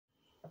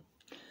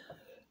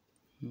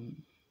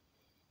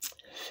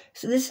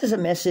So this is a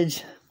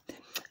message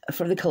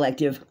for the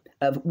collective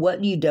of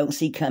what you don't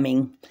see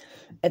coming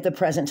at the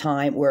present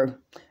time or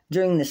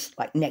during this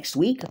like next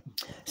week.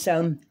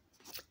 So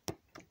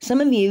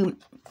some of you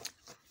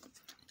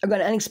are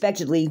going to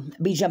unexpectedly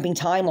be jumping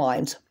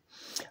timelines.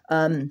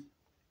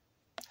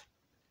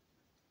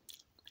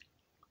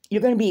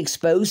 You're going to be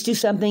exposed to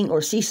something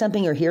or see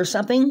something or hear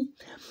something,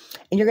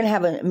 and you're going to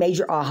have a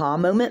major aha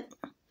moment,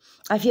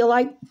 I feel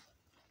like,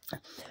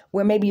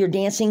 where maybe you're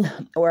dancing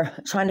or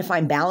trying to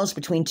find balance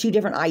between two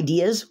different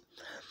ideas,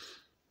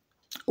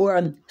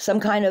 or some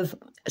kind of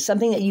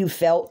something that you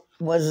felt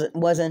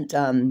wasn't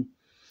the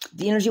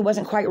energy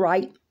wasn't quite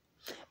right,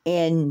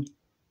 and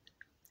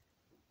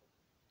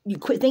you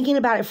quit thinking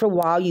about it for a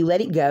while, you let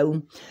it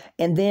go,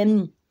 and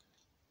then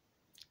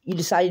you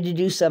decided to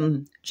do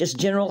some just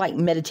general like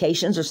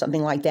meditations or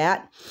something like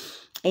that,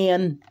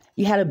 and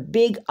you had a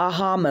big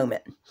aha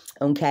moment,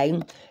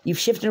 okay? You've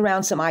shifted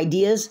around some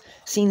ideas,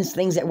 seen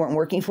things that weren't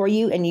working for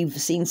you, and you've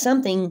seen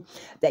something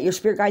that your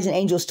spirit guides and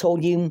angels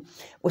told you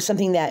was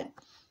something that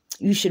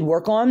you should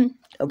work on,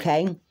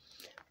 okay?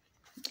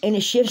 And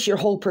it shifts your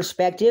whole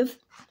perspective,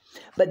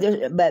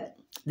 but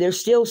there's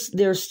still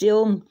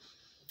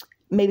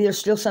maybe there's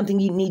still something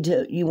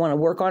you want to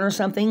work on or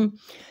something,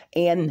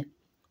 and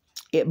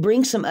it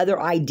brings some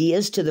other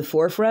ideas to the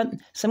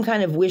forefront, some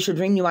kind of wish or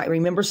dream. You might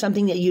remember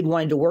something that you'd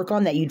wanted to work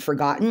on that you'd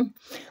forgotten,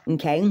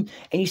 okay? And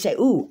you say,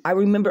 ooh, I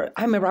remember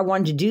I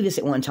wanted to do this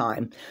at one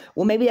time.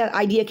 Well, maybe that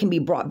idea can be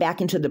brought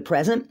back into the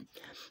present,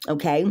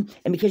 okay?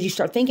 And because you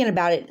start thinking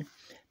about it,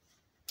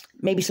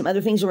 maybe some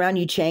other things around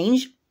you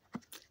change,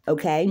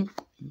 okay?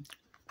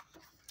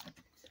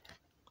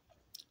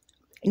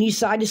 And you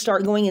decide to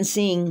start going and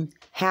seeing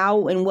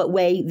how and what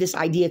way this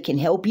idea can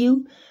help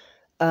you,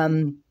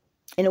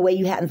 in a way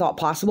you hadn't thought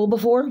possible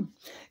before,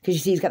 because you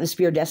see he's got the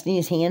Spear of Destiny in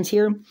his hands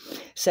here.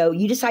 So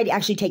you decide to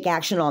actually take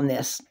action on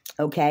this,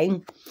 okay?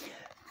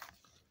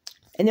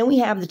 And then we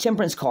have the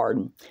Temperance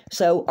card.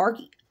 So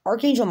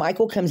Archangel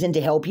Michael comes in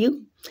to help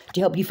you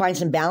find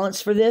some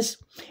balance for this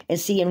and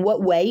see in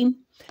what way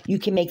you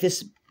can make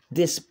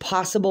this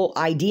possible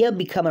idea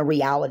become a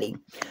reality,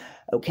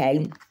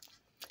 okay?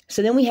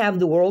 So then we have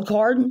the World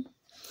card,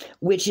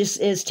 which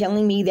is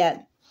telling me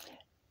that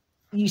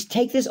you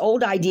take this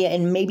old idea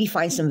and maybe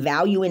find some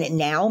value in it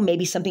now,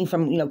 maybe something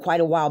from,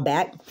 quite a while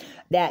back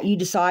that you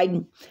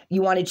decide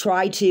you want to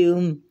try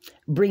to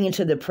bring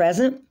into the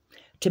present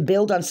to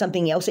build on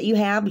something else that you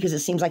have because it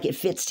seems like it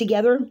fits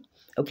together,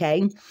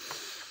 okay?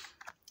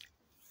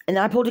 And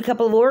then I pulled a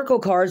couple of oracle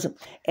cards,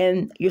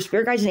 and your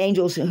spirit guides and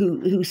angels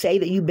who say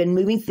that you've been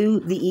moving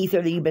through the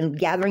ether, that you've been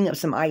gathering up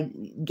some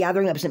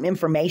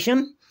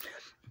information,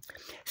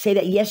 say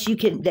that yes,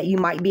 that you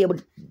might be able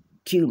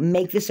to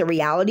make this a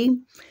reality.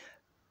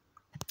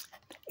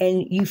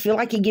 And you feel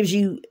like it gives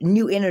you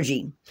new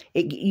energy.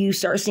 You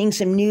start seeing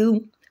some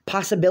new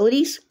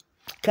possibilities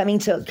coming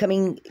to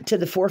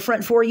the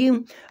forefront for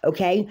you,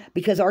 okay?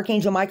 Because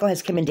Archangel Michael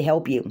has come in to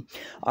help you,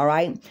 all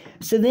right?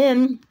 So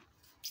then,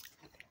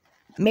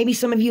 maybe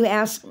some of you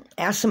ask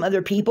some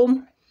other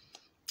people,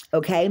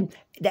 okay,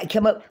 that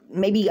come up.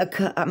 Maybe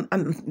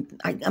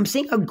I'm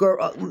seeing a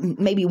girl,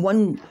 maybe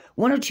one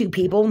or two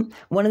people.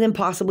 One of them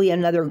possibly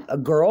a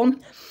girl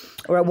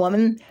or a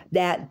woman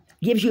that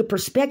gives you a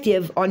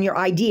perspective on your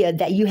idea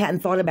that you hadn't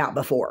thought about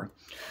before,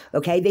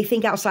 okay? They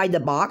think outside the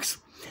box,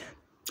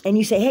 and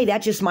you say, hey,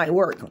 that just might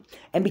work.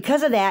 And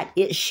because of that,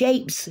 it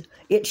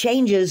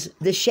changes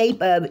the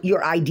shape of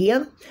your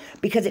idea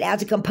because it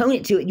adds a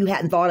component to it you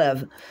hadn't thought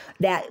of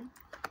that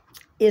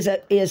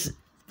is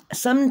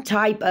some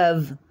type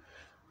of,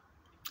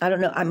 I don't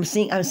know, I'm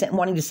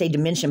wanting to say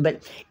dimension,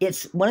 but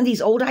it's one of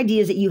these old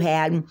ideas that you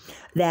had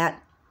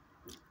that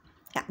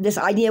this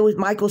idea with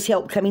Michael's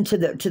help coming to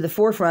the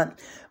forefront.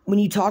 When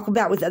you talk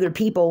about with other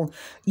people,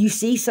 you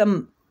see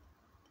some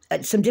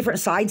different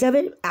sides of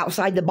it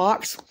outside the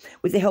box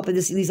with the help of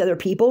these other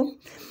people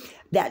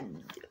that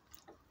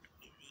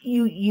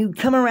you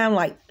come around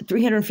like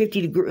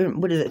 350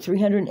 degrees,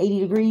 380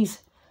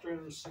 degrees?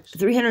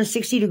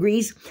 360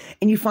 degrees,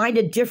 and you find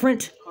a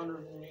different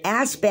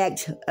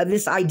aspect of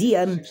this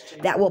idea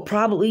that will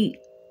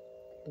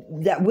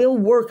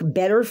work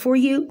better for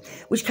you,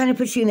 which kind of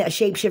puts you in that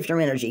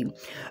shapeshifter energy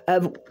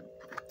of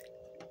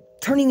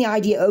turning the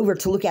idea over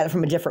to look at it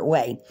from a different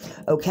way,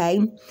 okay?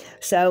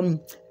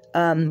 So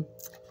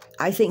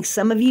I think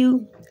some of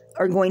you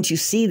are going to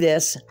see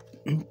this,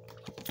 and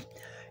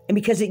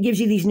because it gives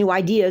you these new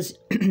ideas,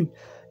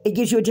 it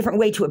gives you a different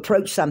way to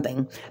approach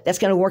something that's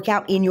going to work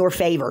out in your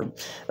favor,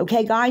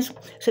 okay, guys?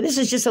 So this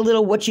is just a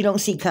little what you don't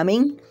see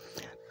coming.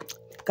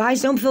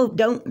 Guys, don't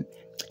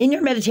in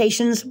your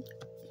meditations,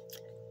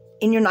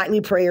 in your nightly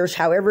prayers,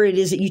 however it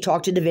is that you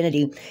talk to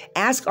divinity,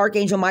 ask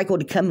Archangel Michael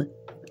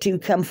to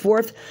come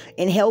forth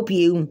and help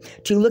you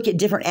to look at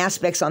different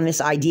aspects on this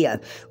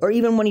idea, or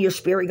even one of your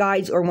spirit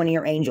guides or one of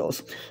your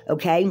angels,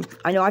 okay?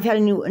 I know I've had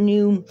a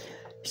new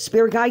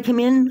spirit guide come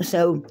in,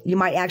 so you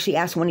might actually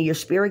ask one of your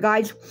spirit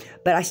guides.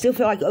 But I still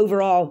feel like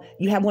overall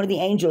you have one of the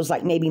angels,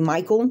 like maybe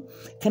Michael,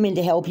 come in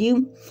to help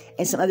you,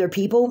 and some other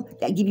people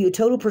that give you a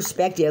total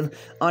perspective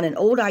on an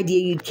old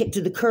idea you'd kicked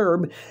to the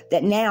curb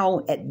that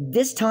now at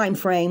this time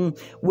frame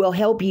will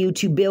help you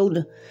to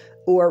build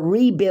or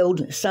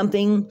rebuild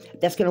something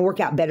that's going to work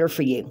out better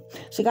for you.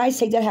 So guys,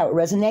 take that how it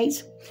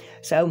resonates.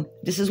 So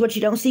this is what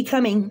you don't see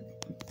coming.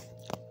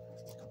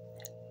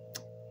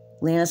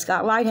 Lana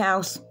Scott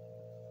Lighthouse.